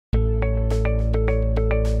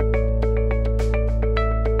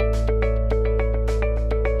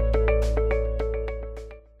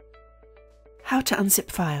How to unzip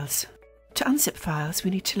files. To unzip files, we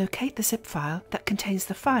need to locate the zip file that contains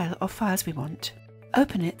the file or files we want,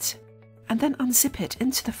 open it, and then unzip it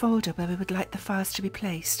into the folder where we would like the files to be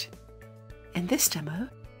placed. In this demo,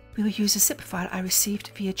 we will use a zip file I received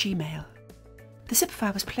via Gmail. The zip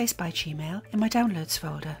file was placed by Gmail in my Downloads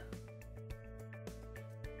folder.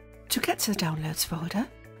 To get to the Downloads folder,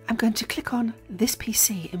 I'm going to click on This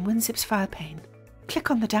PC in WinZip's file pane, click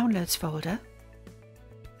on the Downloads folder,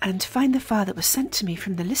 and find the file that was sent to me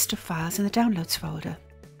from the list of files in the Downloads folder.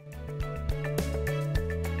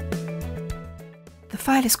 The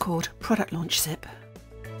file is called Product Launch Zip.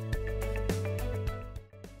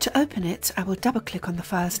 To open it, I will double-click on the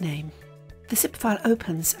file's name. The zip file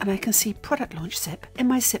opens and I can see Product Launch Zip in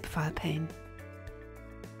my zip file pane.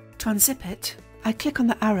 To unzip it, I click on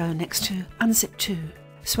the arrow next to Unzip To,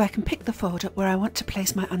 so I can pick the folder where I want to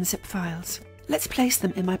place my unzipped files. Let's place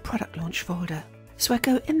them in my Product Launch folder. So I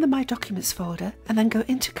go in the My Documents folder and then go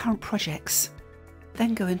into Current Projects,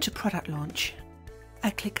 then go into Product Launch.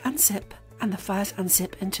 I click Unzip and the files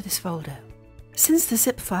unzip into this folder. Since the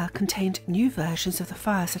zip file contained new versions of the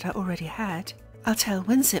files that I already had, I'll tell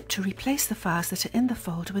WinZip to replace the files that are in the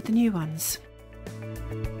folder with the new ones.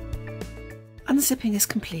 Unzipping is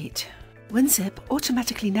complete. WinZip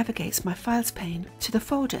automatically navigates my Files pane to the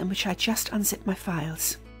folder in which I just unzipped my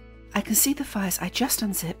files. I can see the files I just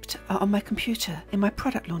unzipped are on my computer in my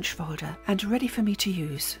Product Launch folder and ready for me to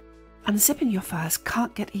use. Unzipping your files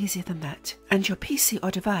can't get easier than that, and your PC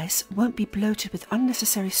or device won't be bloated with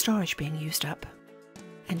unnecessary storage being used up.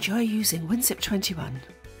 Enjoy using WinZip 21.